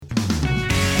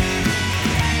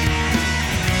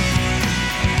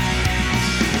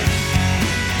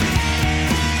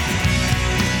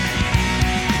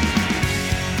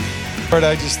Lord,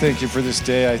 I just thank you for this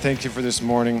day. I thank you for this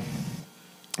morning.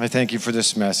 I thank you for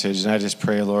this message. And I just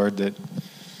pray, Lord, that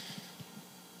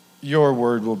your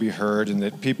word will be heard and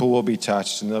that people will be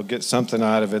touched and they'll get something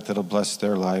out of it that'll bless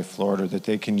their life, Lord, or that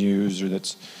they can use, or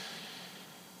that's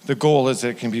the goal is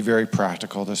that it can be very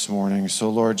practical this morning. So,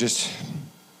 Lord, just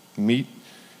meet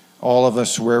all of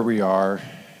us where we are,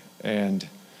 and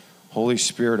Holy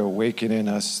Spirit, awaken in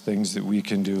us things that we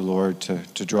can do, Lord,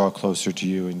 to draw closer to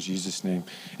you in Jesus' name.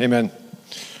 Amen.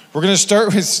 We're going to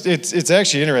start with, it's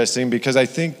actually interesting because I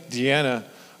think Deanna,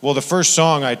 well, the first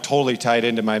song I totally tied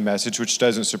into my message, which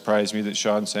doesn't surprise me that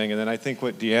Sean sang. And then I think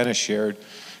what Deanna shared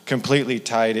completely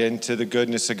tied into the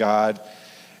goodness of God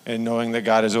and knowing that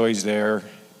God is always there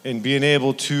and being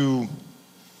able to,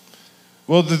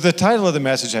 well, the title of the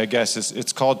message, I guess, is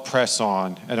it's called Press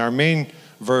On. And our main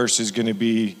verse is going to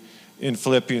be in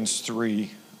Philippians 3,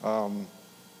 Philippians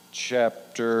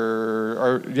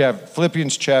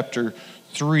chapter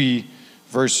 3,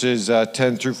 verses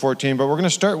 10 through 14. But we're going to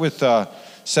start with 2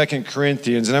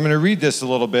 Corinthians, and I'm going to read this a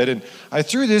little bit. And I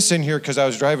threw this in here because I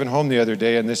was driving home the other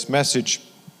day, and this message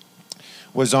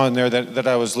was on there that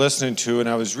I was listening to, and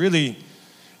I was really,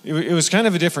 it was kind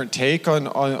of a different take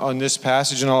on this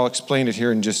passage, and I'll explain it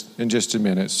here in just a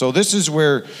minute. So this is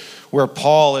where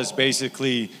Paul is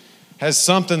basically has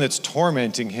something that's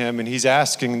tormenting him, and he's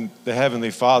asking the Heavenly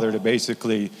Father to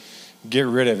basically get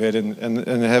rid of it, and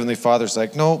the Heavenly Father's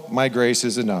like, no, my grace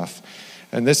is enough.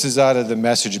 And this is out of the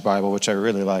Message Bible, which I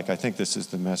really like. I think this is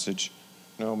the Message.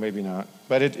 No, maybe not.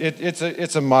 But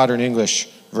it's a modern English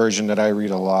version that I read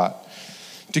a lot.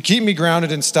 To keep me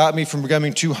grounded and stop me from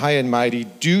becoming too high and mighty,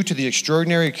 due to the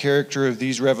extraordinary character of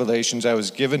these revelations, I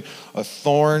was given a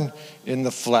thorn in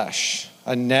the flesh,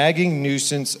 a nagging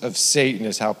nuisance of Satan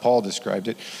is how Paul described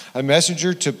it, a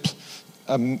messenger to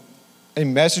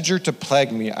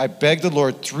plague me. I begged the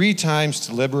Lord 3 times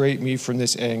to liberate me from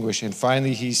this anguish, and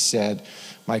finally he said,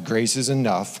 my grace is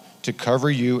enough to cover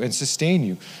you and sustain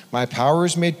you. My power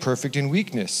is made perfect in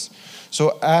weakness.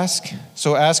 So ask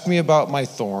me about my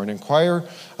thorn, inquire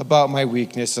about my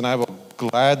weakness, and I will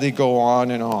gladly go on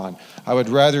and on. I would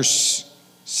rather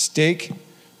stake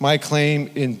my claim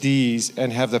in these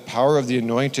and have the power of the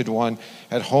Anointed One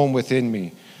at home within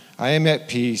me. I am at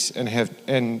peace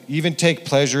and even take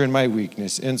pleasure in my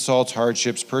weakness, insults,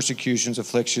 hardships, persecutions,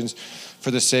 afflictions for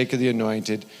the sake of the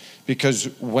Anointed, because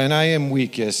when I am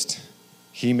weakest,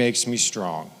 he makes me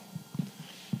strong.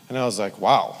 And I was like,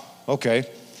 wow, okay.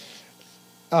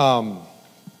 And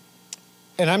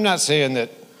I'm not saying that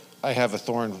I have a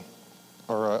thorn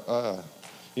or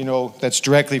that's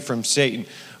directly from Satan.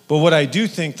 But what I do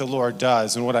think the Lord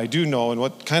does, and what I do know, and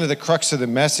what kind of the crux of the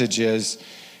message is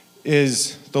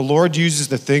the Lord uses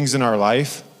the things in our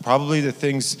life, probably the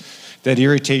things that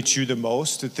irritate you the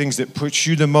most, the things that push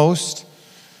you the most,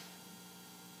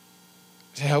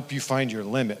 to help you find your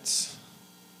limits,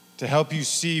 to help you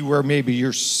see where maybe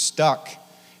you're stuck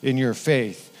in your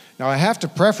faith. Now, I have to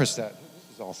preface that.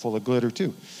 This is all full of glitter,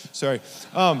 too. Sorry.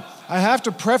 I have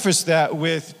to preface that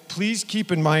with, please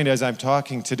keep in mind as I'm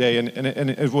talking today,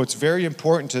 and what's very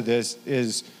important to this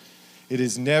is it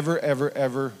is never, ever,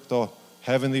 ever the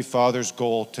Heavenly Father's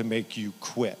goal to make you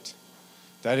quit.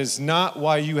 That is not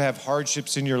why you have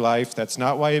hardships in your life. That's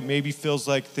not why it maybe feels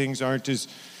like things aren't as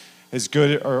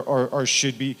good or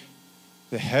should be.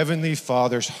 The Heavenly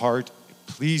Father's heart,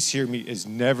 please hear me, is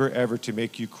never, ever to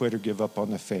make you quit or give up on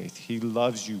the faith. He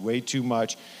loves you way too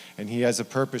much, and he has a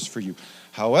purpose for you.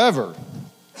 However,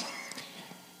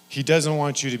 he doesn't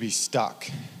want you to be stuck.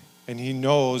 And he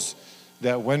knows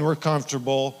that when we're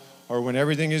comfortable or when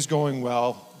everything is going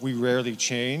well, we rarely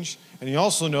change. And he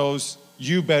also knows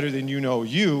you better than you know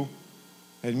you,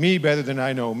 and me better than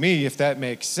I know me, if that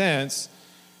makes sense.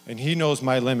 And he knows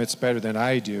my limits better than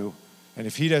I do. And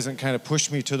if he doesn't kind of push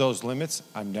me to those limits,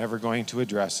 I'm never going to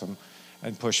address them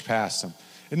and push past them.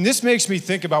 And this makes me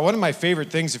think about one of my favorite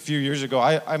things a few years ago.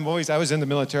 I was in the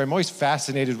military. I'm always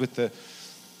fascinated with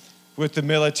the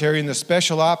military and the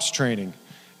special ops training.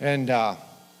 And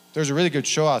there's a really good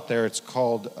show out there. It's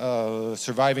called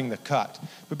Surviving the Cut.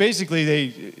 But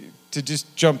basically, to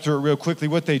just jump through it real quickly,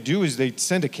 what they do is they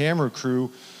send a camera crew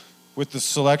with the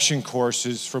selection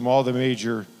courses from all the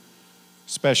major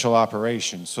special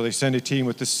operations. So they send a team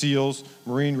with the SEALs,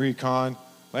 Marine Recon.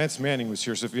 Lance Manning was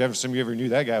here, so if some of you ever knew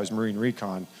that guy was Marine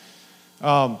Recon.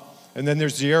 And then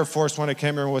there's the Air Force one. I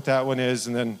can't remember what that one is.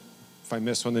 And then, if I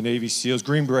miss one, the Navy SEALs,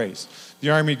 Green Berets, the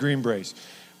Army Green Berets.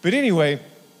 But anyway,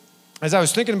 as I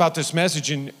was thinking about this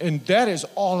message, and that is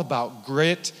all about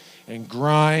grit and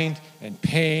grind and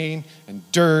pain and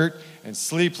dirt and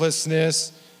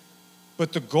sleeplessness.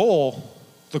 But the goal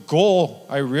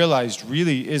I realized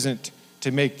really isn't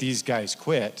to make these guys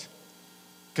quit,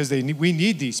 because we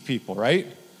need these people, right?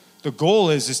 The goal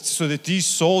is so that these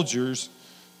soldiers,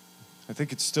 I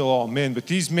think it's still all men, but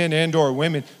these men and or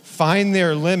women find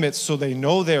their limits so they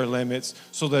know their limits,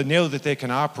 so they know that they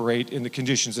can operate in the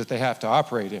conditions that they have to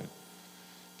operate in.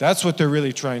 That's what they're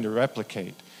really trying to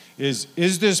replicate. Is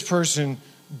this person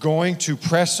going to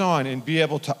press on and be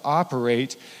able to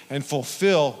operate and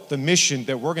fulfill the mission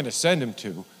that we're going to send him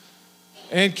to?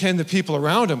 And can the people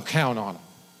around him count on him?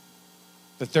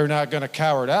 That they're not going to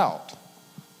cower out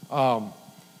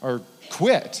or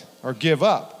quit or give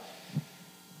up.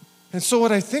 And so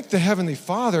what I think the Heavenly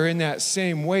Father, in that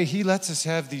same way, he lets us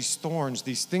have these thorns,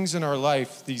 these things in our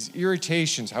life, these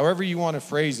irritations, however you want to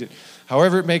phrase it,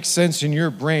 however it makes sense in your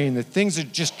brain, the things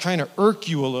that just kind of irk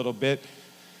you a little bit.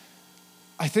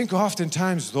 I think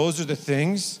oftentimes those are the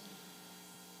things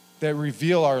that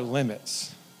reveal our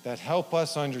limits, that help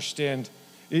us understand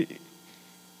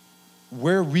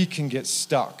where we can get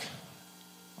stuck.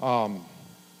 So I'm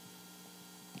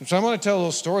going to tell a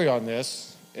little story on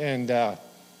this, and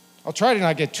I'll try to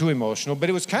not get too emotional, but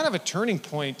it was kind of a turning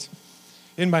point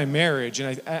in my marriage.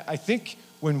 And I think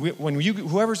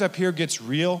whoever's up here gets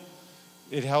real,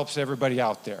 it helps everybody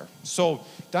out there. So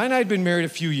Di and I had been married a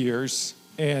few years,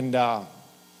 and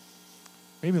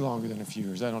maybe longer than a few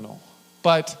years, I don't know.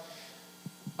 But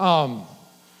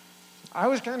I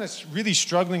was kind of really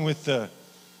struggling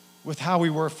with how we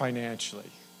were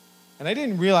financially. And I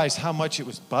didn't realize how much it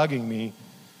was bugging me.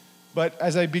 But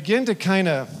as I began to kind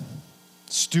of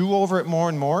stew over it more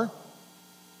and more,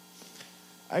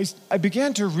 I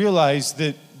began to realize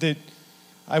that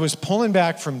I was pulling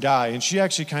back from Di, and she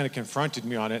actually kind of confronted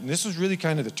me on it. And this was really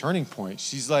kind of the turning point.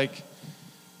 She's like,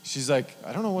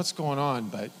 I don't know what's going on,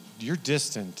 but you're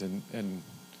distant, and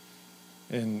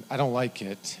I don't like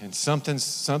it, and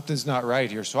something's not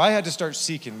right here. So I had to start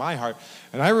seeking my heart,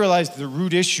 and I realized the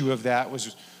root issue of that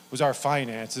was our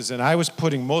finances, and I was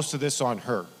putting most of this on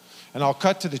her. And I'll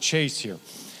cut to the chase here.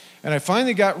 And I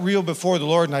finally got real before the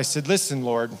Lord, and I said, listen,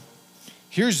 Lord,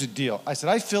 here's the deal. I said,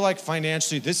 I feel like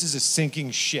financially this is a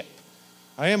sinking ship.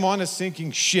 I am on a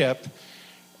sinking ship,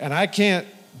 and I can't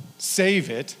save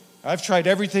it. I've tried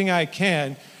everything I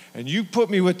can, and you put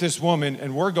me with this woman,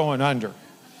 and we're going under.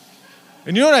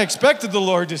 And you know what I expected the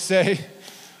Lord to say?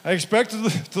 I expected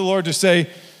the Lord to say,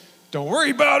 don't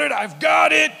worry about it. I've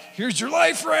got it. Here's your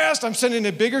life raft. I'm sending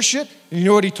a bigger ship. And you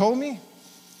know what he told me?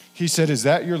 He said, is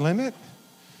that your limit?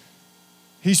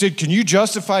 He said, can you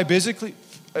justify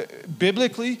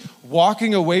biblically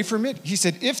walking away from it? He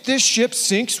said, if this ship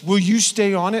sinks, will you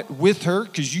stay on it with her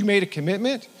because you made a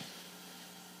commitment?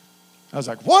 I was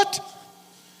like, what?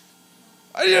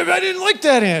 I didn't like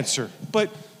that answer,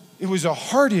 but it was a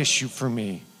hard issue for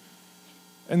me.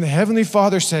 And the Heavenly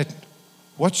Father said,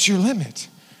 what's your limit?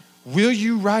 Will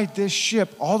you ride this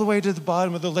ship all the way to the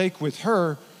bottom of the lake with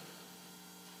her?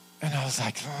 And I was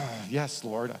like, oh, yes,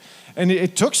 Lord. And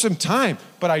it took some time,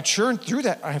 but I churned through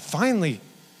that. I finally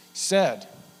said,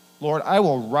 Lord, I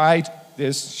will ride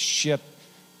this ship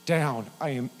down. I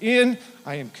am in,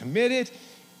 I am committed,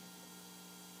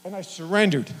 and I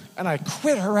surrendered. And I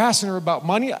quit harassing her about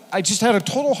money. I just had a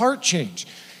total heart change.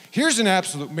 Here's an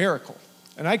absolute miracle,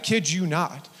 and I kid you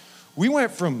not. We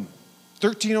went from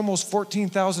almost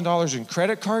 $14,000 in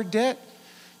credit card debt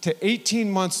to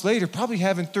 18 months later, probably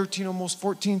having almost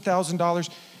 $14,000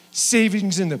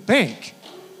 savings in the bank.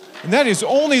 And that is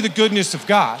only the goodness of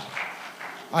God.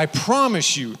 I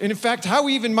promise you. And in fact, how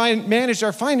we even managed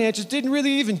our finances didn't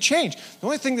really even change. The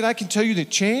only thing that I can tell you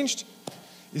that changed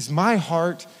is my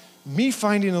heart, me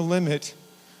finding a limit,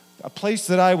 a place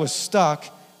that I was stuck,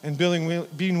 and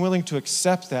being willing to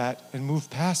accept that and move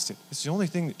past it. It's the only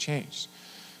thing that changed.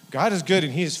 God is good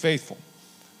and he is faithful.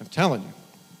 I'm telling you.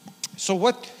 So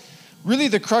what really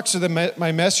the crux of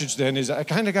my message then is I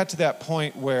kind of got to that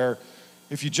point where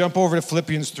if you jump over to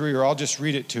Philippians 3, or I'll just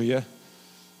read it to you.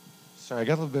 Sorry, I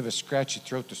got a little bit of a scratchy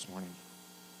throat this morning.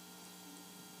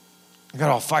 I got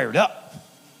all fired up.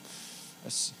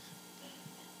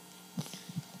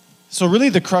 So really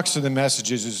the crux of the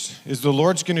message is the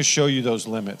Lord's going to show you those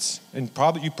limits. And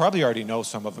you probably already know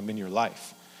some of them in your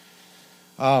life.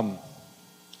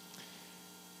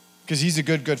 Because he's a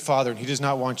good father, and he does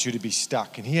not want you to be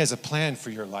stuck. And he has a plan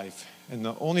for your life. And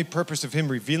the only purpose of him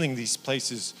revealing these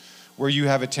places where you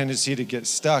have a tendency to get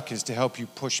stuck is to help you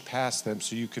push past them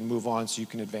so you can move on, so you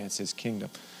can advance his kingdom.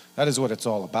 That is what it's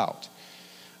all about.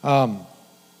 And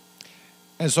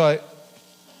so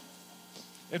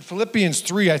in Philippians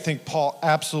 3, I think Paul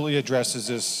absolutely addresses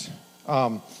this.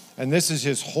 And this is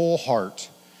his whole heart.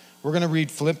 We're going to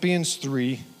read Philippians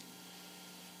 3.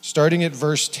 starting at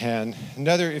verse 10.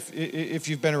 Another, if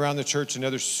you've been around the church,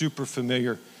 another super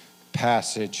familiar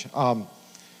passage.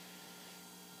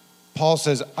 Paul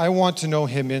says, I want to know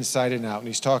him inside and out. And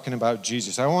he's talking about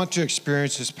Jesus. I want to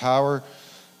experience his power,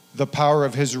 the power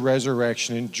of his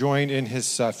resurrection, and join in his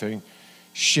suffering,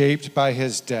 shaped by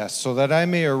his death, so that I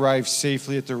may arrive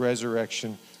safely at the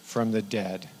resurrection from the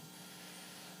dead.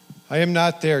 I am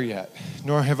not there yet,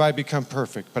 nor have I become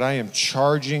perfect, but I am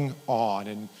charging on.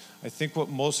 And I think what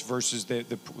most verses,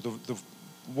 the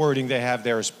wording they have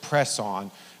there is press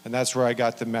on, and that's where I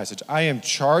got the message. I am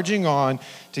charging on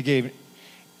to gain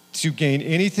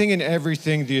anything and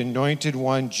everything the Anointed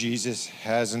One, Jesus,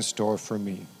 has in store for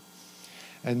me.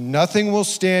 And nothing will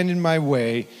stand in my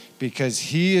way because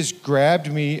he has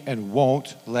grabbed me and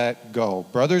won't let go.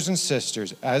 Brothers and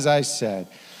sisters, as I said,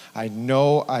 I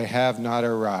know I have not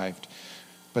arrived.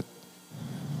 But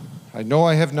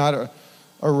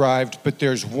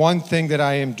there's one thing that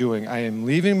I am doing. I am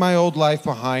leaving my old life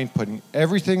behind, putting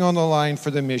everything on the line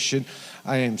for the mission.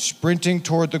 I am sprinting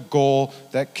toward the goal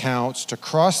that counts, to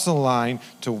cross the line,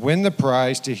 to win the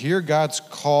prize, to hear God's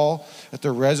call at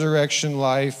the resurrection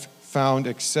life found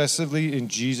excessively in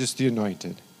Jesus the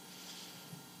Anointed.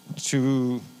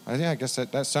 I guess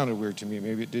that sounded weird to me.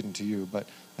 Maybe it didn't to you, but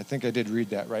I think I did read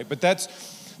that right. But that's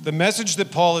the message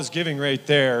that Paul is giving right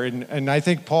there. And I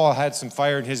think Paul had some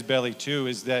fire in his belly too,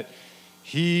 is that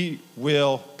he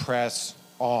will press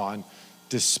on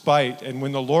despite. And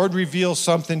when the Lord reveals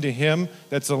something to him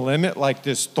that's a limit, like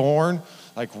this thorn,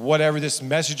 like whatever this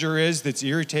messenger is that's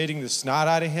irritating the snot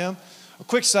out of him. A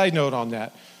quick side note on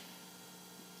that.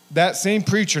 That same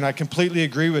preacher, and I completely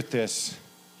agree with this,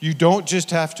 you don't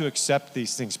just have to accept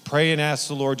these things. Pray and ask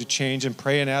the Lord to change and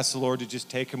pray and ask the Lord to just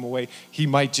take him away. He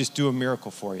might just do a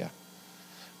miracle for you.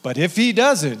 But if he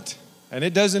doesn't, and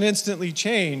it doesn't instantly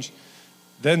change,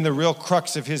 then the real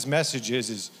crux of his message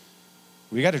is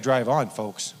we got to drive on,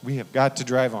 folks. We have got to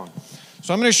drive on.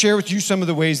 So I'm going to share with you some of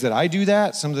the ways that I do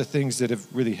that, some of the things that have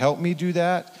really helped me do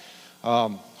that.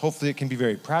 Hopefully it can be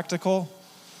very practical,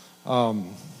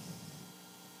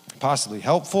 possibly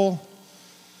helpful.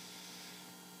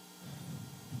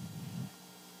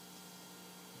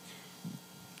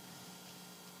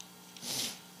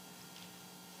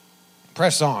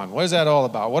 Press on. What is that all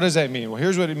about? What does that mean? Well,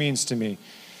 here's what it means to me.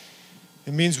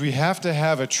 It means we have to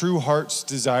have a true heart's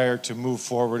desire to move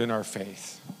forward in our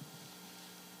faith.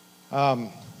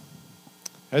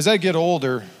 As I get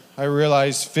older, I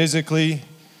realize physically,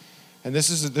 and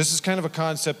this is kind of a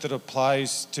concept that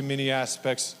applies to many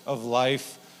aspects of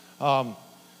life. A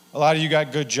lot of you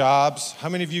got good jobs. How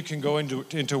many of you can go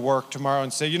into work tomorrow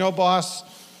and say, you know, boss,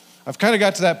 I've kind of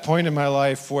got to that point in my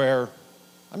life where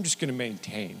I'm just going to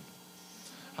maintain.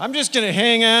 I'm just going to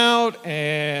hang out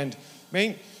and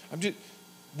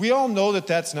we all know that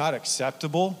that's not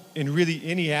acceptable in really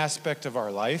any aspect of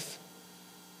our life.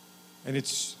 And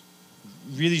it's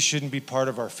really shouldn't be part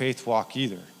of our faith walk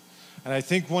either. And I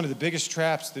think one of the biggest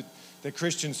traps that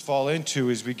Christians fall into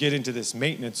is we get into this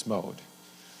maintenance mode.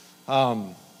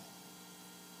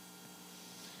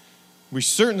 We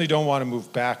certainly don't want to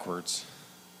move backwards.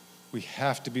 We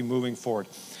have to be moving forward.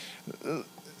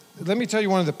 Let me tell you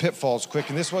one of the pitfalls quick,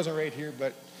 and this wasn't right here,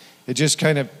 but it just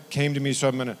kind of came to me, so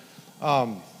I'm going to...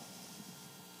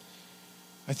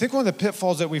 I think one of the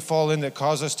pitfalls that we fall in that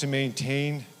cause us to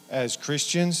maintain as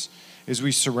Christians is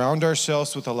we surround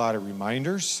ourselves with a lot of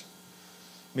reminders,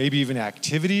 maybe even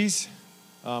activities,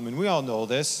 and we all know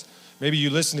this. Maybe you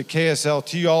listen to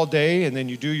KSLT all day, and then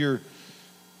you do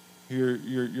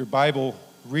your Bible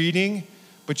reading,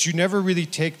 but you never really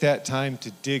take that time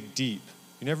to dig deep.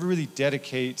 You never really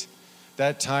dedicate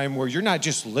that time where you're not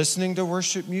just listening to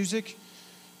worship music,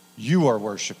 you are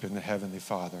worshiping the Heavenly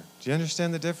Father. Do you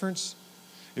understand the difference?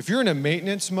 If you're in a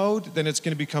maintenance mode, then it's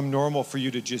going to become normal for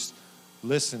you to just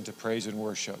listen to praise and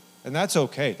worship. And that's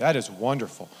okay. That is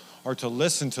wonderful. Or to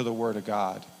listen to the Word of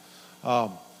God.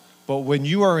 But when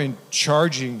you are in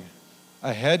charging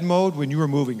ahead mode, when you are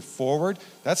moving forward,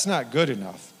 that's not good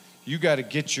enough. You got to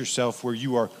get yourself where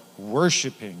you are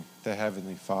worshiping the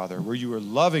Heavenly Father, where you are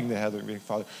loving the Heavenly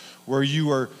Father, where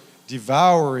you are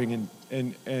devouring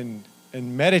and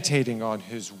meditating on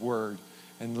His Word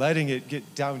and letting it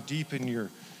get down deep in your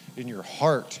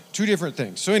heart. Two different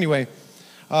things. So anyway,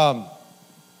 like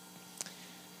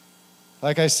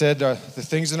I said, the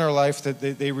things in our life that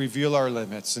they reveal our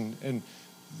limits, and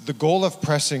the goal of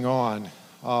pressing on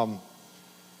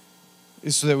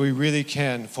is so that we really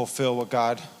can fulfill what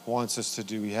God wants us to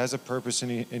do. He has a purpose and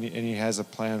he has a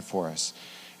plan for us.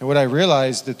 And what I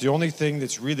realized that the only thing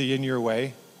that's really in your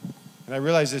way, and And I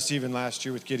realized this even last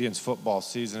year with Gideon's football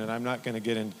season, and I'm not going to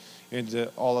get into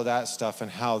all of that stuff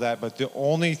and how that, but the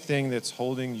only thing that's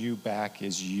holding you back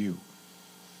is you.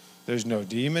 There's no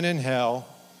demon in hell.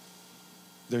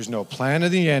 There's no plan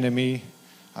of the enemy.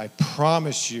 I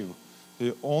promise you,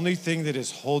 the only thing that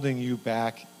is holding you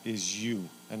back is you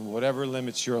and whatever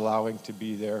limits you're allowing to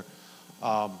be there.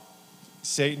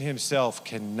 Satan himself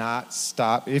cannot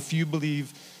stop. If you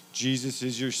believe Jesus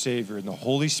is your Savior and the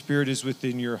Holy Spirit is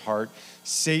within your heart,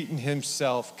 Satan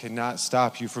himself cannot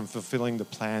stop you from fulfilling the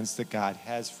plans that God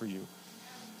has for you.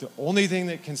 The only thing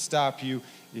that can stop you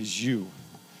is you.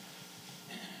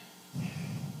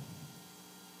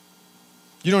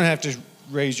 You don't have to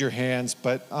raise your hands,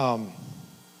 but how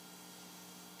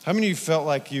many of you felt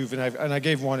like and I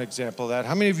gave one example of that,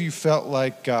 how many of you felt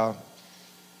like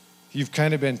you've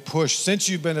kind of been pushed since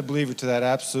you've been a believer to that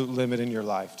absolute limit in your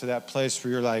life, to that place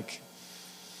where you're like,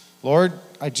 Lord,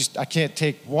 I can't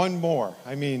take one more.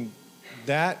 I mean,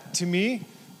 that to me,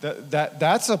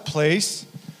 that's a place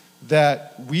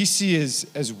that we see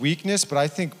as weakness, but I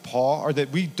think or that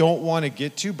we don't want to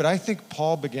get to, but I think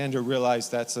Paul began to realize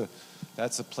that's a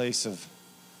place of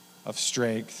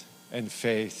strength and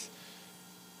faith.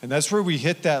 And that's where we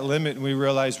hit that limit and we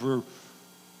realize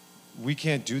we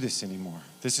can't do this anymore.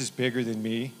 This is bigger than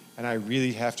me, and I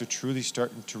really have to truly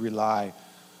start to rely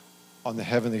on the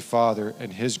Heavenly Father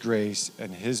and His grace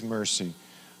and His mercy.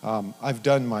 I've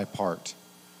done my part.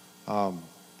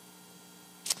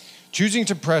 Choosing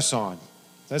to press on.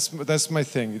 That's my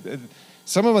thing.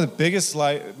 Some of my biggest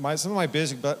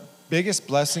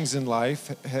blessings in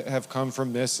life have come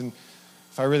from this, and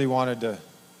if I really wanted to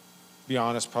be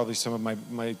honest, probably some of my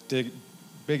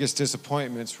biggest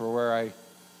disappointments were where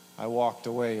I walked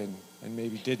away and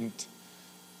maybe didn't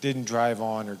drive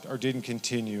on or didn't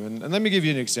continue. And let me give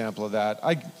you an example of that.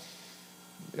 I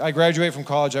graduated from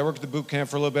college. I worked at the boot camp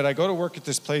for a little bit. I go to work at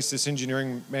this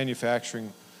engineering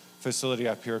manufacturing facility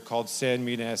up here called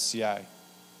Sanmina SCI.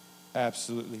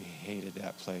 Absolutely hated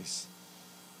that place.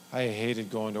 I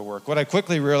hated going to work. What I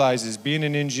quickly realized is being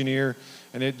an engineer,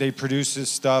 and they produce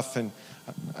this stuff, and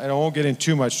I won't get into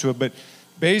too much to it, but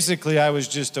basically I was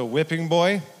just a whipping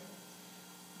boy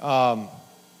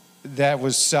that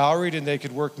was salaried, and they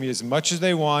could work me as much as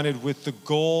they wanted with the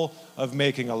goal of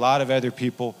making a lot of other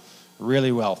people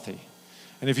really wealthy.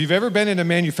 And if you've ever been in a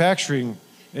manufacturing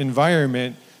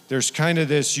environment, there's kind of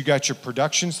this, you got your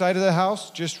production side of the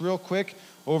house, just real quick,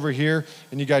 over here,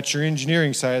 and you got your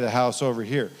engineering side of the house over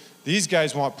here. These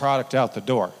guys want product out the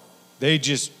door.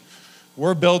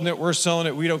 We're building it, we're selling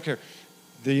it, we don't care.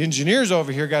 The engineers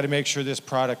over here got to make sure this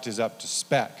product is up to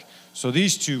spec. So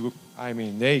these two,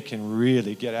 they can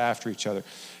really get after each other.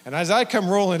 And as I come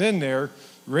rolling in there,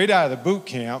 right out of the boot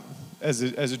camp, as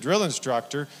a drill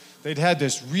instructor, they'd had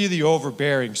this really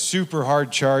overbearing, super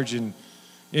hard charging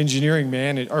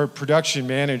production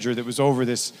manager that was over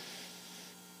this.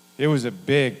 It was a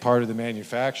big part of the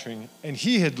manufacturing. And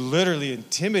he had literally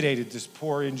intimidated this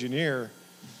poor engineer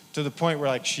to the point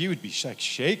where she would be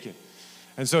shaking.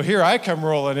 And so here I come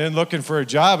rolling in looking for a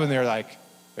job, and they're like,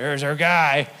 there's our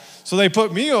guy. So they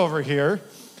put me over here,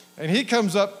 and he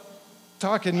comes up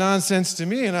talking nonsense to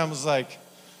me, and I was like,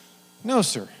 no,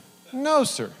 sir. No,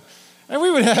 sir. And we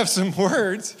would have some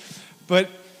words. But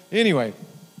anyway,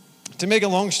 to make a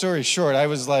long story short, I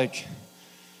was like,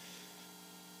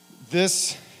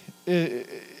 it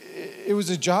was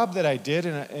a job that I did,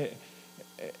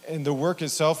 and the work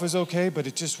itself was okay, but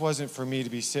it just wasn't for me to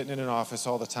be sitting in an office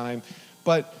all the time.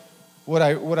 But what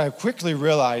I quickly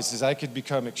realized is I could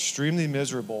become extremely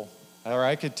miserable, or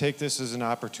I could take this as an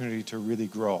opportunity to really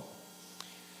grow.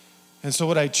 And so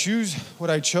what I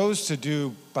chose to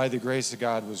do by the grace of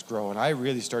God was grow, and I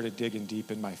really started digging deep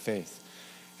in my faith.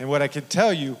 And what I could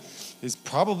tell you is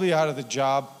probably out of the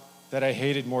job that I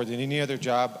hated more than any other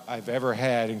job I've ever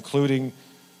had, including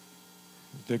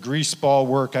the grease ball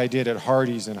work I did at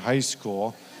Hardee's in high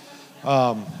school.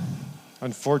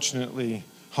 Unfortunately,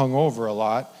 hung over a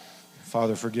lot.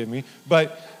 Father, forgive me.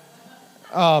 But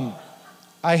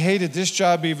I hated this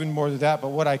job even more than that. But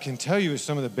what I can tell you is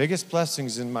some of the biggest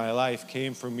blessings in my life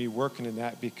came from me working in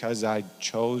that because I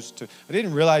chose to. I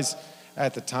didn't realize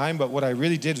at the time, but what I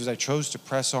really did was I chose to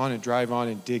press on and drive on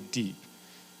and dig deep.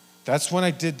 That's when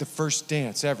I did the first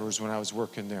dance ever, was when I was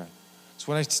working there. It's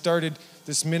when I started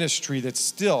this ministry that's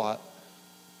still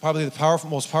probably the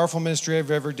most powerful ministry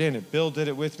I've ever done. And Bill did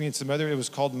it with me and some other, it was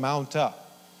called Mount Up.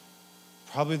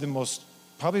 Probably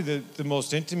the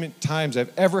most intimate times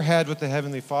I've ever had with the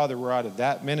Heavenly Father were out of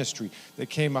that ministry that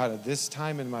came out of this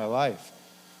time in my life.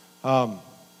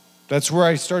 That's where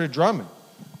I started drumming.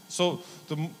 So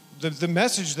the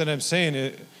message that I'm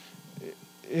saying,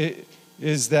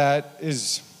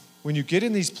 is when you get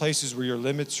in these places where your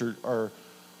limits are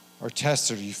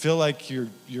tested, or you feel like you're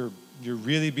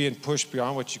really being pushed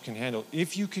beyond what you can handle.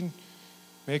 If you can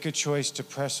make a choice to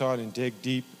press on and dig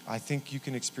deep, I think you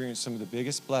can experience some of the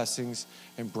biggest blessings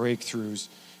and breakthroughs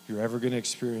you're ever going to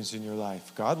experience in your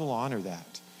life. God will honor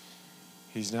that.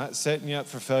 He's not setting you up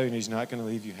for failure, and he's not going to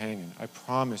leave you hanging. I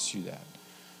promise you that.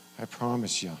 I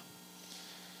promise you.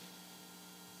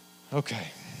 Okay.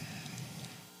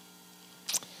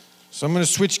 So I'm going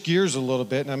to switch gears a little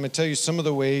bit, and I'm going to tell you some of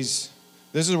the ways.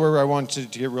 This is where I want to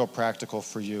get real practical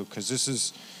for you, because this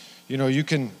is,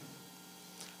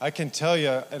 I can tell you,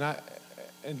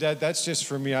 and that's just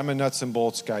for me. I'm a nuts and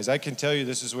bolts, guys. I can tell you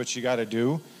this is what you got to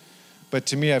do, but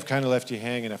to me, I've kind of left you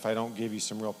hanging if I don't give you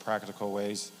some real practical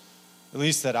ways, at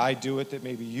least that I do it, that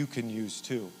maybe you can use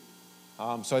too.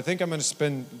 So I think I'm going to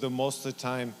spend the most of the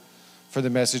time for the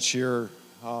message here,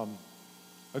 a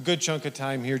good chunk of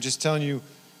time here, just telling you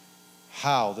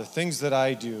how, the things that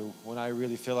I do when I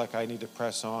really feel like I need to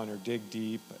press on or dig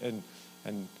deep, and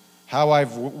how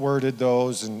I've worded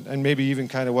those, and maybe even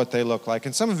kind of what they look like.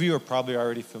 And some of you are probably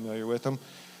already familiar with them,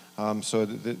 so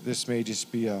this may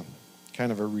just be a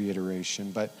kind of a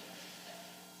reiteration. But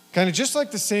kind of just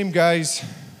like the same guys,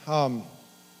 when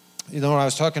I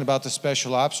was talking about the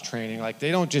special ops training, like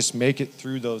they don't just make it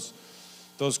through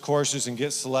those courses and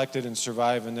get selected and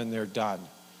survive and then they're done.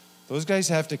 Those guys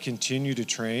have to continue to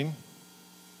train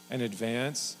and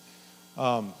advance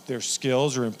their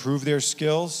skills or improve their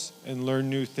skills and learn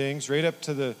new things right up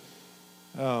to the,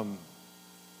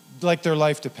 like their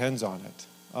life depends on it.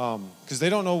 Because they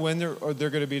don't know when they're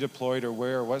going to be deployed or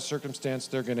where or what circumstance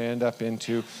they're going to end up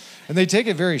into. And they take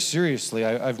it very seriously.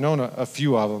 I've known a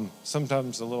few of them,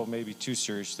 sometimes a little maybe too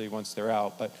seriously once they're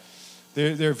out, but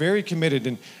they're very committed.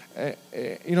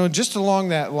 And, just along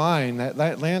that line,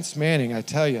 that Lance Manning, I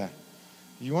tell you,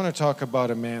 you want to talk about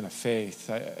a man of faith.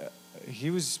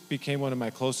 He became one of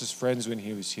my closest friends when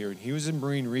he was here, and he was in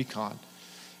Marine Recon.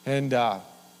 And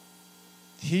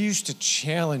he used to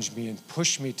challenge me and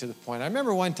push me to the point. I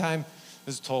remember one time,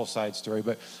 this is a total side story,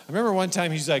 but I remember one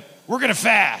time he's like, "We're going to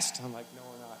fast." I'm like, "No,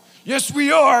 we're not." "Yes,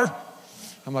 we are."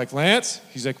 I'm like, "Lance?"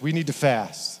 He's like, "We need to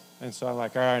fast." And so I'm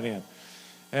like, "All right, in."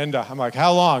 And I'm like,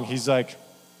 "How long?" He's like,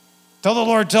 "Till the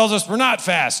Lord tells us we're not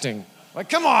fasting." I'm like,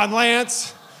 "Come on,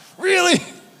 Lance. Really?"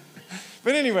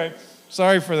 But anyway,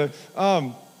 sorry for the...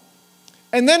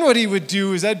 and then what he would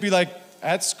do is I'd be like,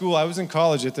 at school, I was in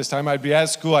college at this time, I'd be at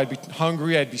school, I'd be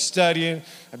hungry, I'd be studying,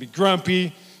 I'd be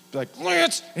grumpy, be like,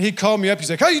 "Lance," and he'd call me up, he's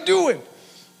like, "How you doing?"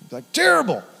 I'd be like,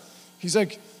 "Terrible." He's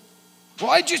like,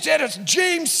 "Well, I just had a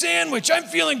James sandwich, I'm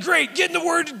feeling great, get in the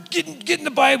Word, get in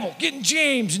the Bible, get in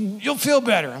James, and you'll feel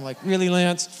better." I'm like, "Really,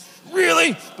 Lance?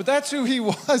 Really?" But that's who he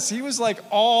was. He was like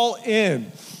all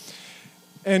in.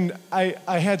 And I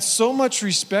had so much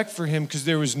respect for him because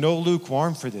there was no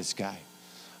lukewarm for this guy.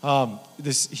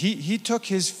 He took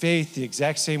his faith the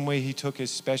exact same way he took his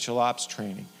special ops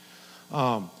training.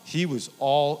 He was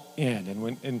all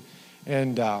in,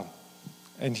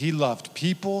 and he loved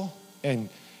people, and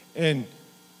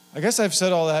I guess I've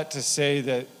said all that to say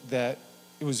that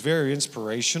it was very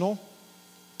inspirational,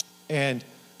 and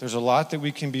there's a lot that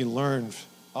we can be learned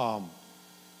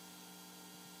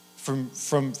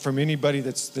from anybody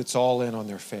that's all in on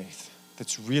their faith,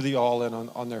 that's really all in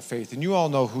on their faith. And you all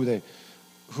know who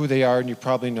they are, and you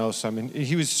probably know some. And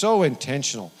he was so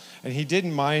intentional, and he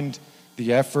didn't mind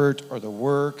the effort or the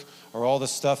work or all the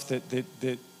stuff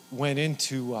that went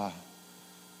into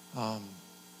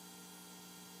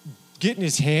getting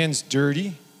his hands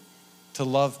dirty to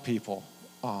love people.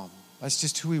 That's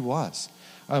just who he was.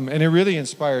 And it really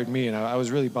inspired me, and I was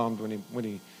really bummed when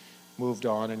he moved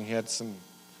on, and he had some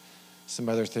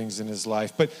other things in his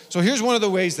life. But so here's one of the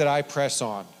ways that I press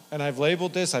on, and I've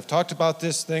labeled this, I've talked about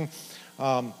this thing.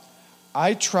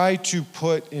 I try to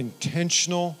put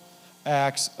intentional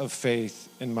acts of faith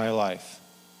in my life.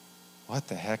 What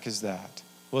the heck is that?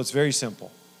 Well, it's very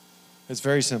simple. It's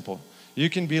very simple. You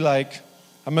can be like,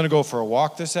 "I'm going to go for a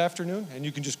walk this afternoon," and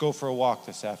you can just go for a walk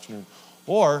this afternoon.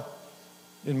 Or,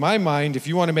 in my mind, if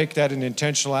you want to make that an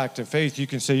intentional act of faith, you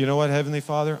can say, "You know what, Heavenly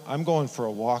Father, I'm going for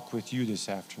a walk with you this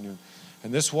afternoon.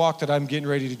 And this walk that I'm getting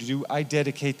ready to do, I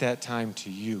dedicate that time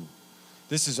to you.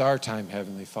 This is our time,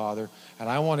 Heavenly Father, and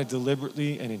I want to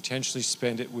deliberately and intentionally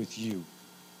spend it with you."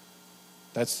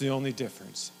 That's the only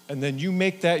difference. And then you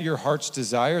make that your heart's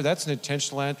desire. That's an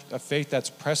intentional act of faith that's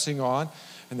pressing on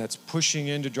and that's pushing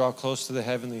in to draw close to the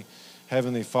Heavenly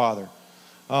Father.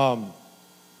 And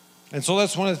so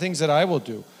that's one of the things that I will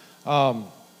do.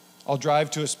 I'll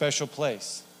drive to a special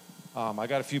place. I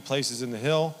got a few places in the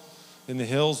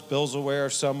hills. Bill's aware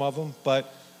of some of them,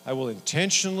 but I will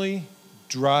intentionally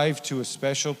drive to a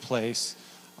special place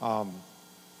and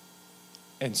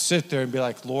sit there and be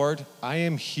like, Lord, I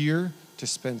am here to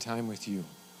spend time with you.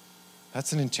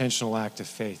 That's an intentional act of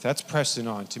faith. That's pressing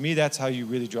on. To me, that's how you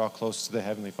really draw close to the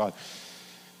Heavenly Father.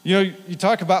 You know, you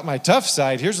talk about my tough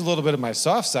side. Here's a little bit of my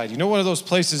soft side. You know, one of those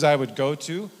places I would go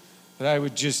to that I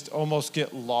would just almost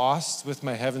get lost with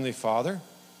my Heavenly Father?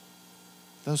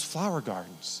 Those flower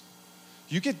gardens.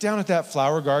 You get down at that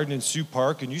flower garden in Sioux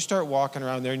Park and you start walking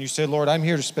around there and you say, Lord, I'm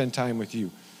here to spend time with you.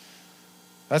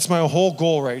 That's my whole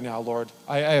goal right now, Lord.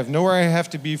 I have nowhere I have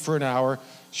to be for an hour.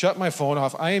 Shut my phone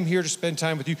off. I am here to spend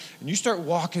time with you. And you start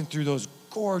walking through those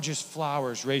gorgeous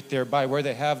flowers right there by where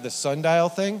they have the sundial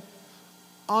thing.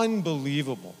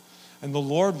 Unbelievable. And the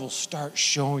Lord will start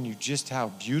showing you just how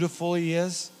beautiful he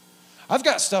is. I've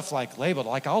got stuff like labeled.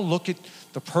 Like I'll look at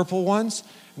the purple ones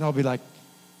and I'll be like,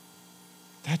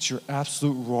 that's your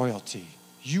absolute royalty.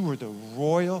 You are the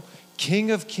royal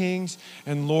King of Kings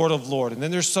and Lord of Lords. And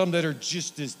then there's some that are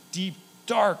just this deep,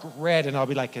 dark red. And I'll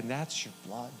be like, and that's your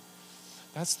blood.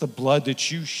 That's the blood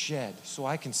that you shed so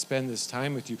I can spend this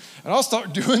time with you. And I'll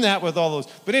start doing that with all those.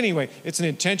 But anyway, it's an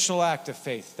intentional act of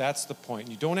faith. That's the point.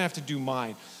 You don't have to do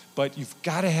mine. But you've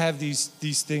got to have these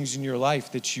things in your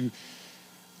life that you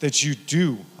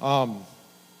do. And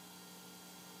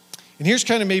here's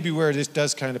kind of maybe where this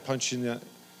does kind of punch you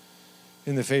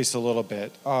in the face a little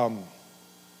bit.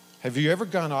 Have you ever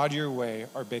gone out of your way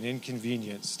or been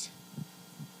inconvenienced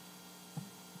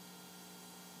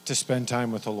to spend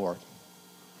time with the Lord?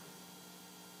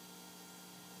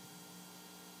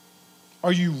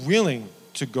 Are you willing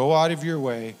to go out of your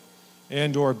way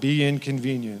and or be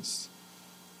inconvenienced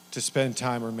to spend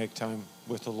time or make time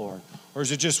with the Lord? Or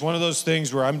is it just one of those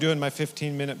things where I'm doing my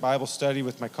 15-minute Bible study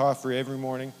with my coffee every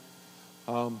morning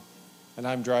and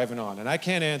I'm driving on? And I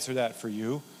can't answer that for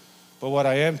you, but what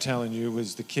I am telling you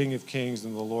is the King of Kings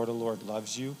and the Lord of Lords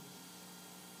loves you,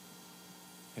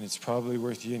 and it's probably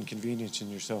worth you inconveniencing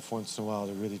yourself once in a while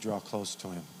to really draw close to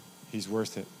him. He's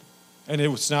worth it. And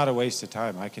it's not a waste of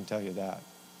time, I can tell you that.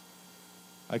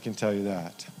 I can tell you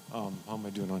that. How am I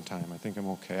doing on time? I think I'm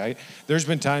okay. There's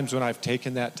been times when I've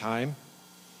taken that time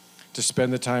to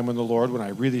spend the time with the Lord when I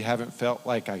really haven't felt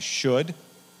like I should,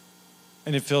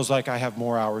 and it feels like I have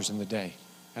more hours in the day,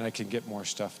 and I can get more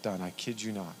stuff done. I kid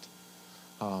you not.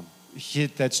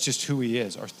 That's just who he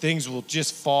is. Or things will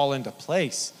just fall into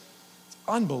place. It's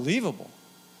unbelievable.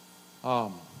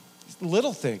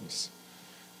 Little things.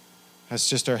 That's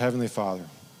just our Heavenly Father.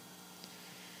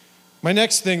 My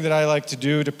next thing that I like to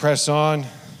do to press on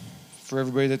for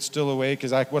everybody that's still awake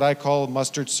is what I call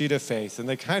mustard seed of faith. And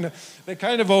they kind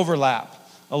of overlap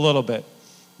a little bit.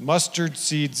 Mustard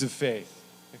seeds of faith.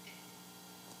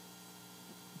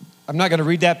 I'm not going to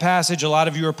read that passage. A lot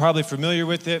of you are probably familiar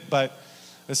with it, but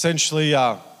essentially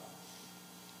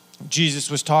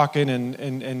Jesus was talking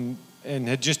and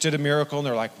had just did a miracle, and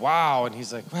they're like, wow. And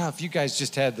he's like, well, if you guys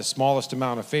just had the smallest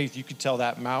amount of faith, you could tell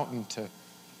that mountain to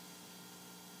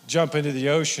jump into the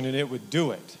ocean and it would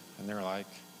do it. And they're like,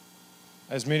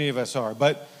 as many of us are.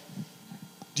 But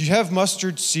do you have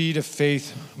mustard seed of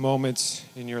faith moments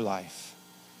in your life?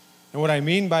 And what I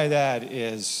mean by that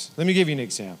is, let me give you an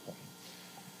example.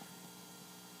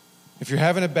 If you're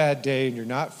having a bad day and you're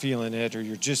not feeling it, or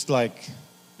you're just like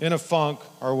in a funk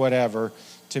or whatever,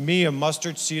 to me, a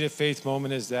mustard seed of faith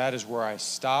moment is where I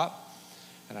stop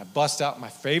and I bust out my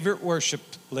favorite worship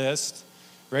list.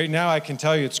 Right now, I can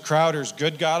tell you it's Crowder's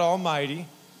Good God Almighty,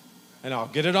 and I'll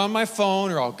get it on my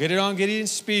phone or I'll get it on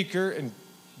Gideon's speaker, and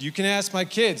you can ask my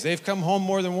kids. They've come home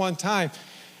more than one time,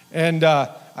 and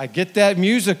I get that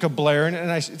music a-blaring, and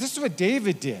this is what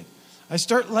David did. I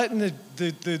start letting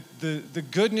the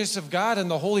goodness of God and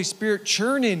the Holy Spirit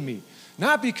churn in me,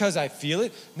 not because I feel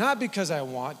it, not because I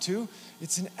want to.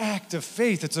 It's an act of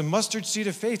faith. It's a mustard seed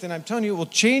of faith. And I'm telling you, it will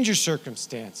change your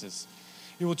circumstances.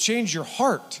 It will change your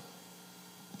heart.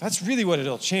 That's really what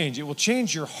it'll change. It will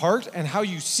change your heart and how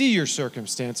you see your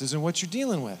circumstances and what you're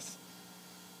dealing with.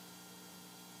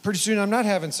 Pretty soon, I'm not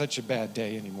having such a bad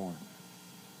day anymore.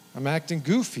 I'm acting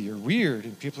goofy or weird,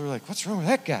 and people are like, what's wrong with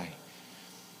that guy?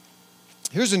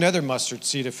 Here's another mustard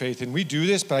seed of faith, and we do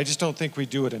this, but I just don't think we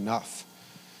do it enough.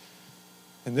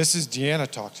 And Deanna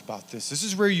talked about this. This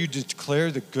is where you declare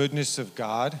the goodness of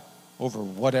God over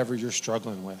whatever you're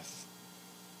struggling with.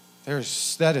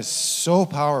 That is so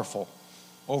powerful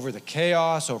over the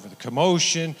chaos, over the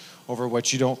commotion, over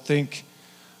what you don't think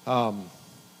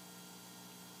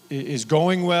is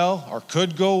going well or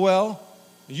could go well.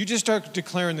 You just start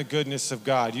declaring the goodness of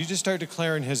God. You just start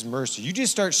declaring his mercy. You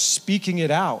just start speaking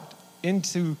it out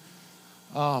into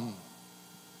the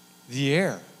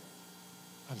air.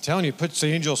 I'm telling you, it puts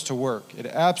angels to work. It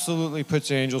absolutely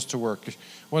puts angels to work.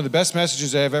 One of the best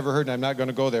messages I've ever heard, and I'm not going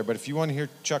to go there, but if you want to hear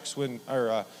Chuck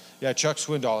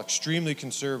Swindoll, extremely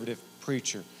conservative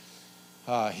preacher,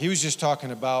 he was just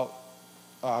talking about,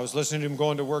 I was listening to him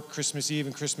going to work Christmas Eve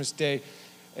and Christmas Day,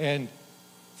 and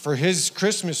for his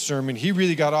Christmas sermon, he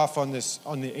really got off on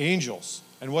the angels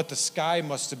and what the sky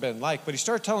must have been like. But he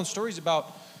started telling stories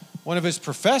about one of his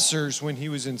professors when he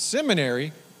was in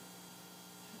seminary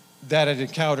that had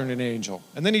encountered an angel.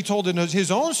 And then he told his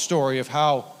own story of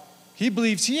how he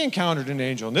believes he encountered an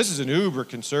angel. And this is an uber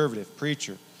conservative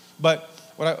preacher. But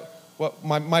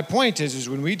my point is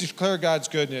when we declare God's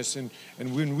goodness and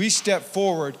when we step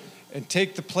forward and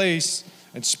take the place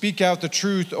and speak out the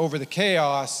truth over the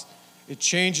chaos, it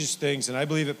changes things, and I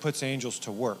believe it puts angels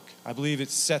to work. I believe it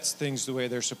sets things the way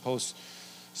they're supposed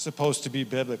to be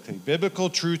biblically. Biblical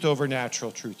truth over natural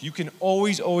truth. You can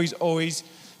always, always, always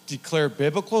declare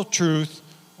biblical truth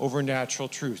over natural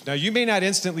truth. Now, you may not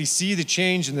instantly see the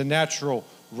change in the natural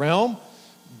realm,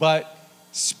 but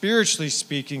spiritually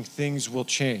speaking, things will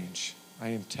change. I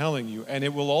am telling you, and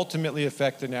it will ultimately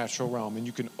affect the natural realm. And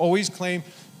you can always claim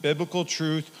biblical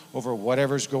truth over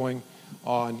whatever's going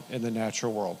on in the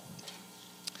natural world.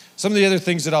 Some of the other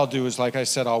things that I'll do is, like I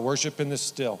said, I'll worship in the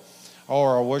still,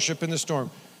 or I'll worship in the storm.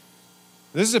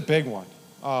 This is a big one.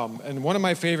 And one of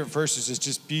my favorite verses is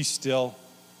just be still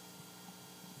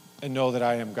and know that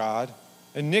I am God.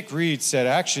 And Nick Reed said,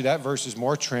 actually, that verse is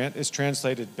is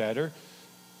translated better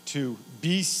to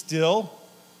be still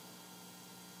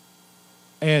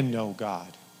and know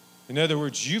God. In other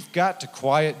words, you've got to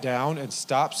quiet down and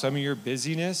stop some of your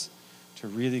busyness to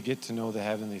really get to know the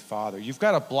Heavenly Father. You've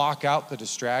got to block out the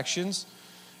distractions.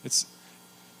 It's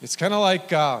kind of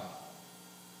like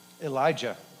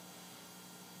Elijah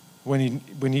when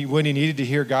he needed to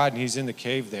hear God and he's in the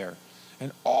cave there.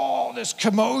 And all this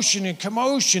commotion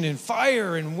and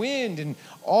fire and wind and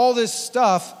all this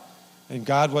stuff, and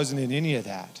God wasn't in any of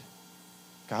that.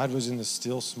 God was in the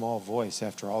still small voice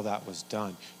after all that was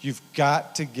done. You've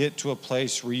got to get to a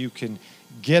place where you can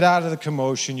get out of the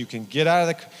commotion, you can get out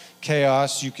of the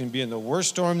chaos, you can be in the worst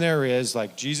storm there is,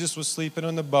 like Jesus was sleeping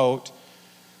on the boat,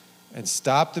 and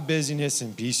stop the busyness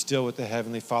and be still with the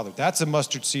Heavenly Father. That's a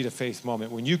mustard seed of faith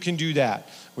moment. When you can do that,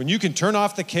 when you can turn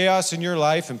off the chaos in your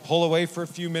life and pull away for a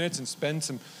few minutes and spend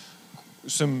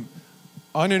some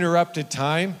uninterrupted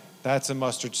time, that's a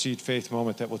mustard seed faith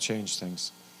moment that will change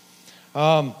things.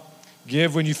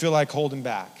 Give when you feel like holding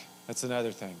back. That's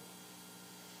another thing.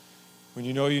 When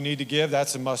you know you need to give,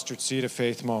 that's a mustard seed of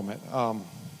faith moment.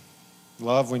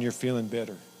 Love when you're feeling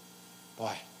bitter.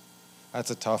 Boy,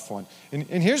 that's a tough one. And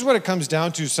here's what it comes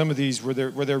down to, some of these where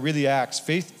they're really acts.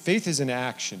 Faith is an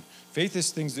action. Faith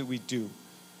is things that we do.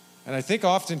 And I think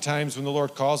oftentimes when the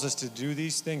Lord calls us to do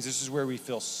these things, this is where we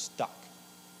feel stuck.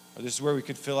 Or this is where we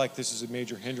could feel like this is a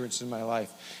major hindrance in my life.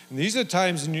 And these are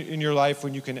times in your life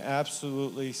when you can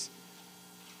absolutely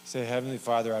say, Heavenly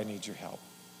Father, I need your help.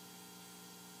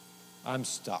 I'm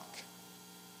stuck.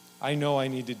 I know I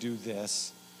need to do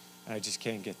this, and I just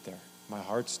can't get there. My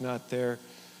heart's not there.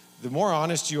 The more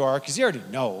honest you are, because he already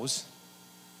knows,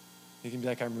 you can be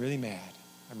like, I'm really mad.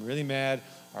 I'm really mad.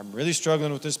 Or I'm really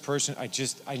struggling with this person.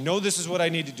 I know this is what I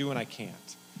need to do, and I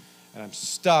can't. And I'm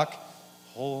stuck.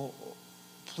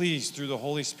 Please, through the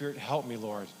Holy Spirit, help me,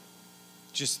 Lord.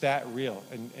 Just that real.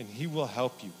 And he will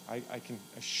help you. I can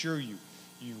assure you,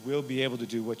 you will be able to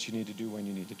do what you need to do when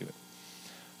you need to do it.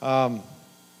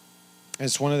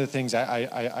 It's one of the things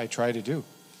I try to do.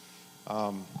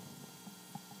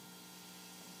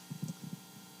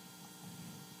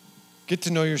 Get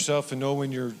to know yourself and know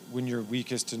when you're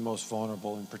weakest and most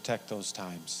vulnerable and protect those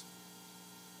times.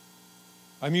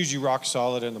 I'm usually rock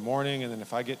solid in the morning, and then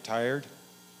if I get tired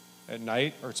at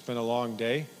night or it's been a long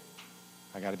day,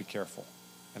 I got to be careful.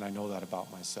 And I know that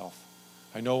about myself.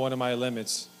 I know one of my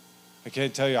limits. I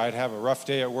can't tell you, I'd have a rough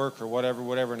day at work or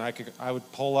whatever, and I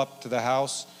would pull up to the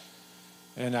house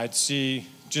and I'd see,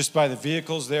 just by the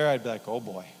vehicles there, I'd be like, oh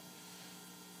boy.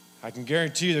 I can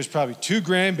guarantee you there's probably 2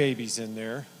 grandbabies in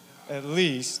there, at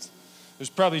least. There's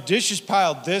probably dishes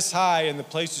piled this high and the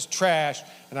place is trashed,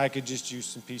 and I could just use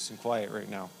some peace and quiet right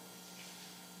now.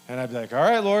 And I'd be like, all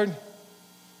right, Lord,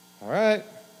 all right.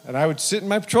 And I would sit in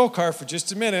my patrol car for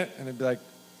just a minute, and I'd be like,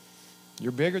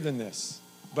 you're bigger than this.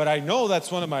 But I know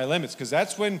that's one of my limits, because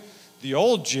that's when the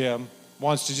old Jim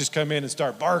wants to just come in and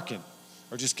start barking,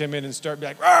 or just come in and start be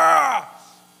like, rah,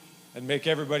 and make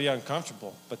everybody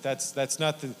uncomfortable. But that's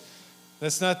not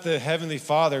the Heavenly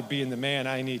Father being the man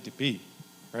I need to be,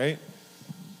 right?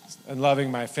 And loving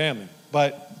my family.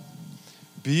 But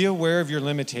be aware of your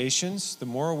limitations. The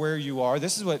more aware you are,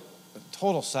 this is what,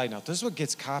 total side note, this is what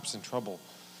gets cops in trouble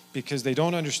because they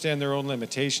don't understand their own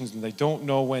limitations and they don't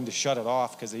know when to shut it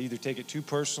off because they either take it too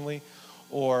personally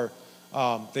or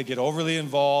they get overly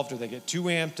involved or they get too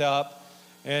amped up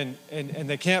and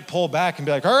they can't pull back and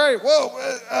be like, all right,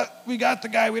 whoa, we got the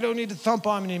guy. We don't need to thump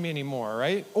on him anymore,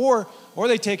 right? Or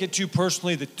they take it too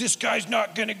personally that this guy's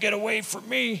not going to get away from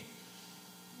me.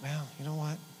 Well, you know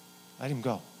what? Let him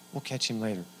go. We'll catch him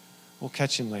later.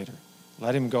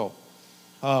 Let him go.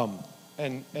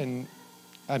 And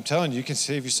I'm telling you, you can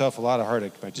save yourself a lot of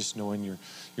heartache by just knowing your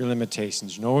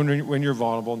limitations, knowing when you're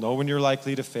vulnerable, know when you're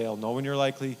likely to fail, know when you're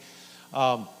likely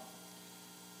to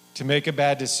make a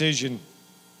bad decision,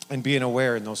 and being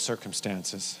aware in those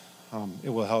circumstances. It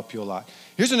will help you a lot.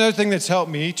 Here's another thing that's helped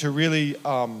me to really,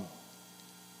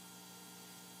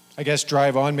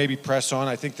 drive on, maybe press on.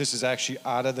 I think this is actually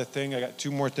out of the thing. I got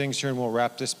 2 more things here, and we'll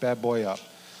wrap this bad boy up.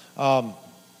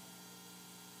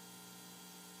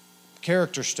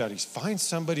 Character studies. Find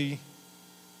somebody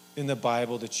in the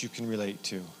Bible that you can relate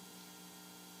to.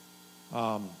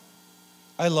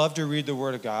 I love to read the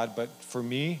Word of God, but for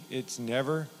me, it's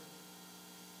never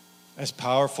as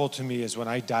powerful to me as when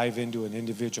I dive into an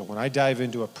individual, when I dive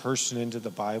into a person into the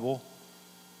Bible,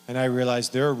 and I realize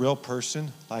they're a real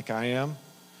person like I am,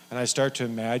 and I start to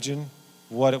imagine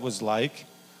what it was like.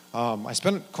 I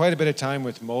spent quite a bit of time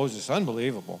with Moses.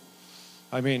 Unbelievable.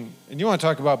 I mean, and you want to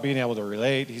talk about being able to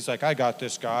relate. He's like, I got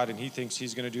this, God, and he thinks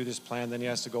he's going to do this plan. Then he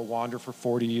has to go wander for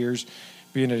 40 years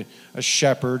being a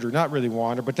shepherd, or not really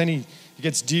wander, but then he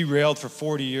gets derailed for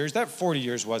 40 years. That 40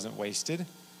 years wasn't wasted.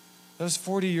 That was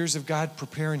 40 years of God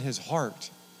preparing his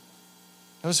heart.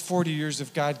 That was 40 years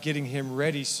of God getting him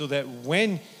ready so that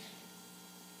when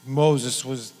Moses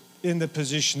was in the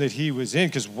position that he was in,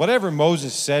 because whatever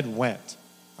Moses said went.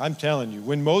 I'm telling you,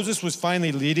 when Moses was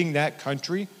finally leading that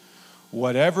country,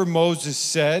 whatever Moses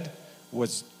said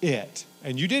was it.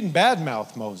 And you didn't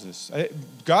badmouth Moses.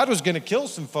 God was going to kill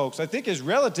some folks. I think his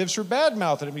relatives were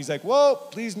badmouthing him. He's like, whoa,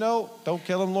 please no, don't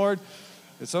kill him, Lord.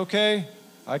 It's okay.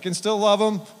 I can still love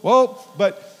him. Whoa.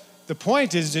 But the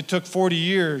point is, it took 40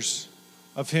 years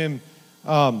of him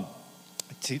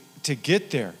to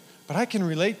get there. But I can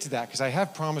relate to that because I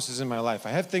have promises in my life. I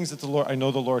have things that I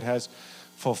know the Lord has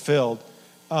fulfilled.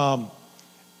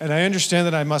 And I understand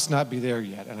that I must not be there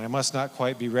yet, and I must not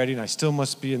quite be ready, and I still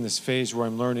must be in this phase where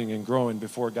I'm learning and growing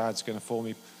before God's going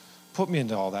to put me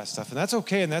into all that stuff. And that's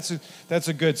okay, and that's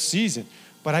a good season.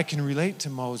 But I can relate to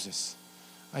Moses.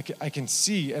 I can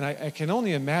see, and I can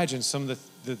only imagine some of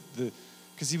the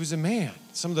because he was a man,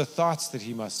 some of the thoughts that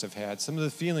he must have had, some of the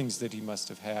feelings that he must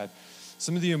have had,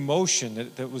 some of the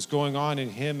emotion that was going on in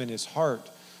him and his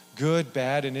heart, good,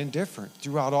 bad, and indifferent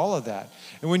throughout all of that.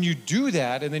 And when you do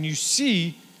that, and then you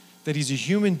see that he's a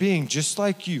human being just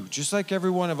like you, just like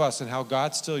every one of us, and how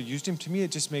God still used him, to me,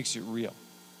 it just makes it real.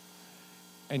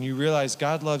 And you realize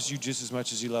God loves you just as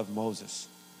much as he loved Moses,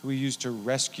 who he used to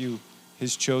rescue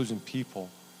his chosen people.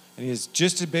 And he has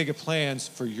just as big of plans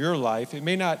for your life. It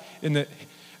may not, in the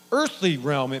earthly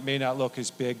realm, it may not look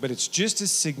as big, but it's just as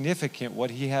significant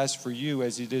what he has for you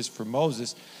as it is for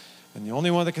Moses. And the only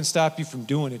one that can stop you from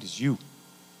doing it is you.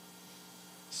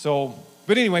 So,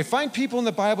 but anyway, find people in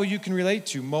the Bible you can relate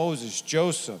to. Moses,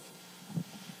 Joseph,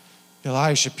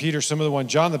 Elisha, Peter, some of the one,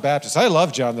 John the Baptist. I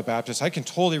love John the Baptist. I can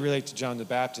totally relate to John the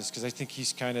Baptist because I think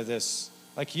he's kind of this,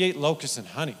 like he ate locusts and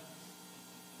honey,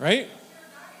 right?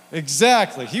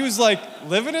 Exactly. He was like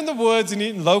living in the woods and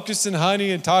eating locusts and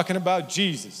honey and talking about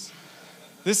Jesus.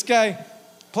 This guy,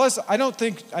 plus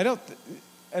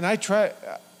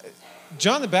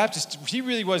John the Baptist, he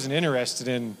really wasn't interested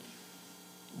in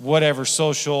whatever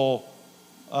social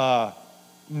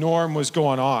norm was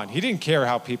going on. He didn't care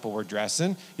how people were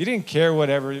dressing. He didn't care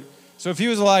whatever. So if he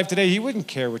was alive today, he wouldn't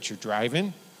care what you're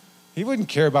driving. He wouldn't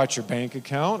care about your bank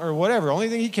account or whatever. The only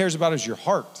thing he cares about is your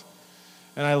heart.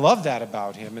 And I love that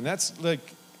about him. And that's like,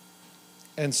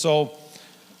 and so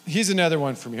he's another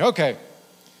one for me. Okay.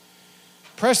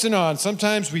 Pressing on.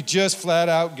 Sometimes we just flat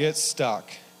out get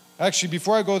stuck. Actually,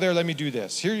 before I go there, let me do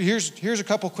this. Here's a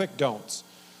couple quick don'ts.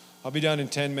 I'll be done in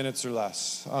 10 minutes or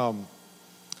less.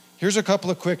 Here's a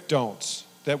couple of quick don'ts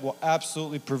that will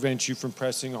absolutely prevent you from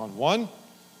pressing on. One,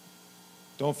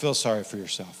 don't feel sorry for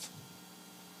yourself.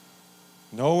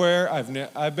 Nowhere,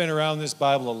 I've been around this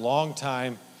Bible a long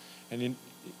time, and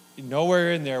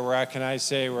nowhere in there where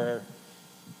the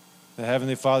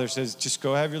Heavenly Father says, just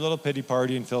go have your little pity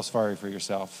party and feel sorry for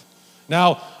yourself.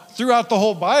 Now, throughout the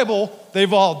whole Bible,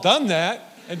 they've all done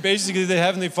that, and basically the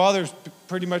Heavenly Father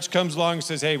pretty much comes along and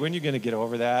says, hey, when are you going to get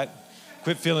over that?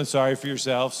 Quit feeling sorry for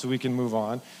yourself so we can move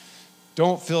on.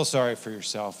 Don't feel sorry for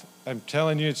yourself. I'm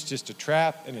telling you, it's just a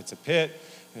trap, and it's a pit,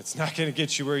 and it's not going to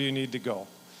get you where you need to go.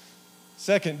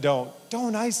 Second,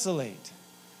 don't isolate.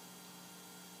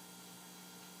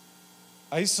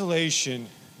 Isolation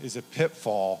is a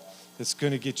pitfall that's going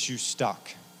to get you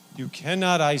stuck. You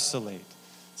cannot isolate.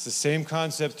 It's the same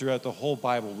concept throughout the whole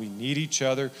Bible. We need each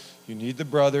other. You need the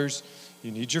brothers. You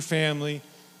need your family.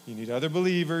 You need other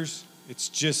believers. It's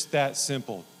just that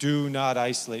simple. Do not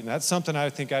isolate. And that's something I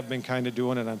think I've been kind of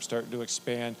doing, and I'm starting to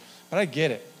expand. But I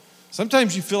get it.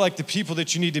 Sometimes you feel like the people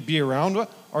that you need to be around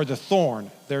are the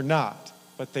thorn. They're not,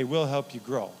 but they will help you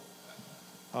grow.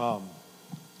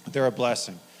 They're a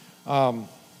blessing. I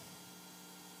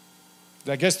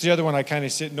guess the other one I kind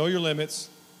of said, know your limits.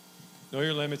 Know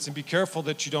your limits, and be careful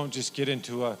that you don't just get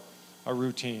into a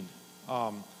routine.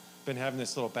 Been having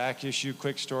this little back issue.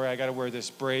 Quick story, I got to wear this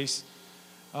brace.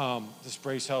 This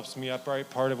brace helps me upright.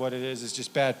 Part of what it is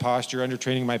just bad posture,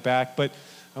 undertraining my back. But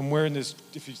I'm wearing this,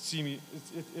 if you see me,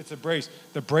 it's a brace.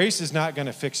 The brace is not going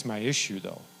to fix my issue,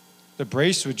 though. The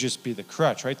brace would just be the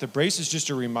crutch, right? The brace is just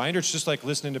a reminder. It's just like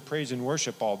listening to praise and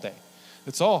worship all day.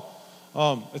 It's all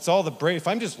the brace. If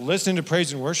I'm just listening to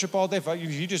praise and worship all day, if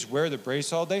you just wear the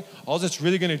brace all day, all that's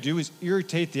really going to do is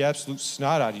irritate the absolute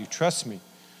snot out of you. Trust me.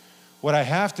 What I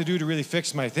have to do to really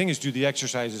fix my thing is do the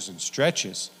exercises and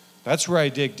stretches. That's where I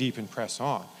dig deep and press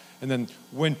on. And then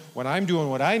when I'm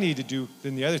doing what I need to do,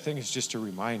 then the other thing is just a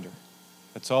reminder.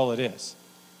 That's all it is.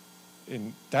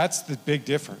 And that's the big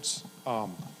difference.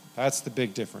 That's the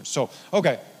big difference. So,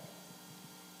 okay.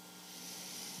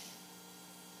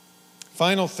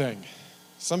 Final thing.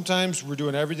 Sometimes we're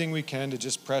doing everything we can to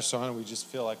just press on and we just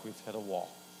feel like we've hit a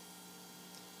wall.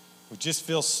 We just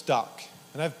feel stuck.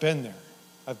 And I've been there.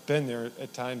 I've been there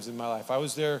at times in my life. I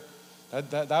was there.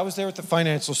 I was there with the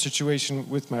financial situation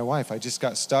with my wife. I just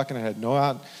got stuck and I had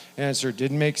no answer. It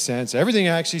didn't make sense. Everything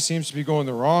actually seems to be going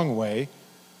the wrong way.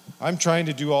 I'm trying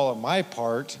to do all of my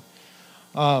part.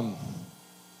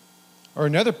 Or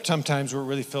another sometimes where it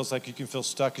really feels like you can feel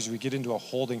stuck is we get into a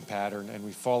holding pattern and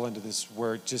we fall into this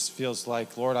where it just feels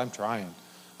like, Lord, I'm trying.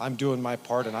 I'm doing my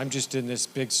part and I'm just in this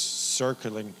big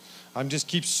circling. I'm just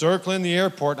keep circling the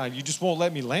airport and you just won't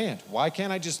let me land. Why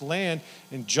can't I just land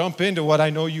and jump into what I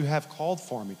know you have called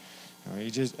for me?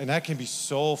 And that can be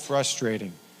so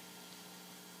frustrating.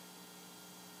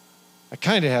 I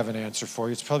kind of have an answer for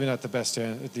you. It's probably not the best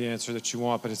the answer that you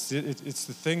want, but it's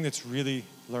the thing that's really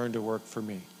learned to work for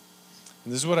me.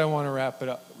 And this is what I want to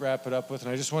wrap it up with, and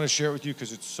I just want to share it with you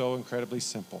because it's so incredibly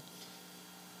simple.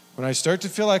 When I start to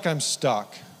feel like I'm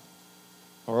stuck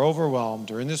or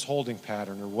overwhelmed or in this holding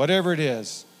pattern or whatever it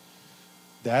is,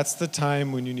 that's the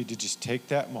time when you need to just take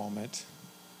that moment.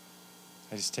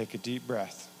 I just take a deep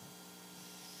breath.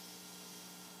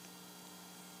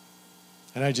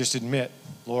 And I just admit,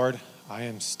 Lord, I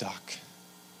am stuck.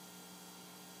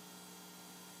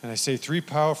 And I say 3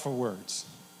 powerful words.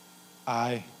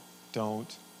 I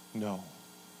don't know.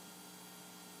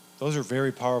 Those are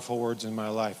very powerful words in my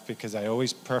life because I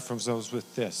always preference those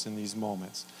with this in these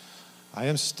moments. I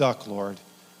am stuck, Lord.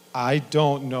 I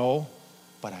don't know,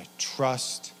 but I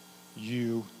trust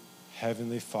you,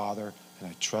 Heavenly Father, and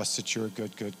I trust that you're a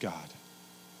good, good God.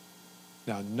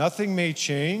 Now, nothing may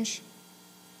change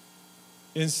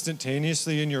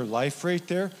instantaneously in your life right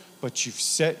there, but you've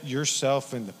set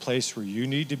yourself in the place where you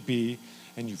need to be,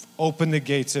 and you've opened the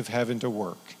gates of heaven to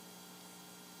work.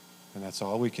 And that's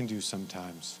all we can do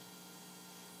sometimes.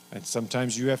 And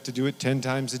sometimes you have to do it 10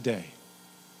 times a day.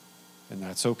 And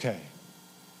that's okay.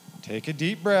 Take a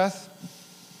deep breath.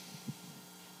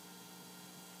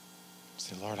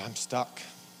 Say, Lord, I'm stuck.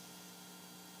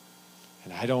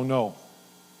 And I don't know.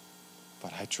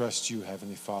 But I trust you,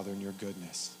 Heavenly Father, in your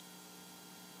goodness.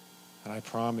 And I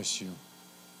promise you,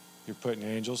 you're putting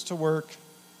angels to work.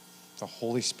 The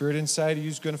Holy Spirit inside of you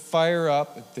is going to fire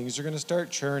up and things are going to start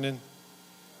churning.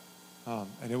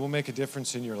 And it will make a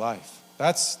difference in your life.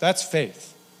 That's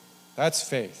faith. That's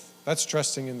faith. That's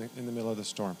trusting in the middle of the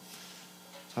storm.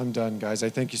 I'm done, guys. I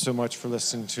thank you so much for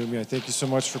listening to me. I thank you so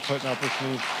much for putting up with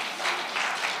me.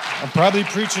 I'm probably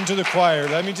preaching to the choir.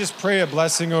 Let me just pray a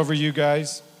blessing over you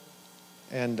guys.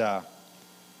 And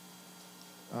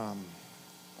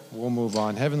we'll move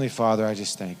on. Heavenly Father, I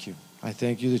just thank you. I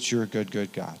thank you that you're a good,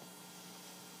 good God.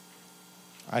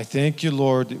 I thank you,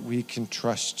 Lord, that we can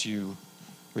trust you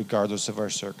regardless of our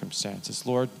circumstances.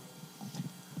 Lord,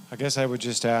 I guess I would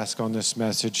just ask on this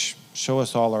message, show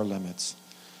us all our limits.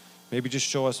 Maybe just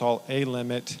show us all a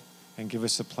limit and give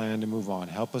us a plan to move on.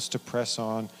 Help us to press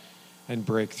on and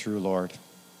break through, Lord.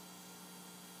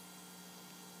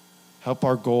 Help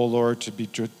our goal, Lord, to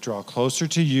draw closer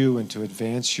to you and to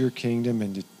advance your kingdom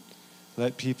and to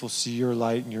let people see your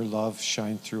light and your love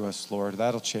shine through us, Lord.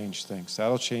 That'll change things.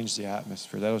 That'll change the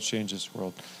atmosphere. That'll change this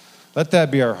world. Let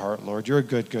that be our heart, Lord. You're a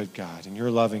good, good God, and you're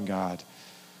a loving God.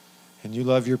 And you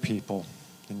love your people,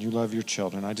 and you love your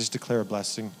children. I just declare a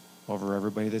blessing over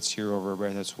everybody that's here, over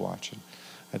everybody that's watching.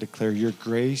 I declare your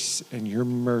grace and your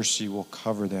mercy will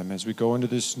cover them. As we go into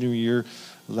this new year,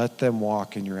 let them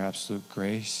walk in your absolute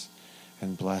grace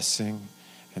and blessing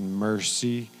and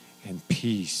mercy and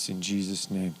peace in Jesus'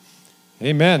 name.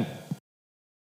 Amen.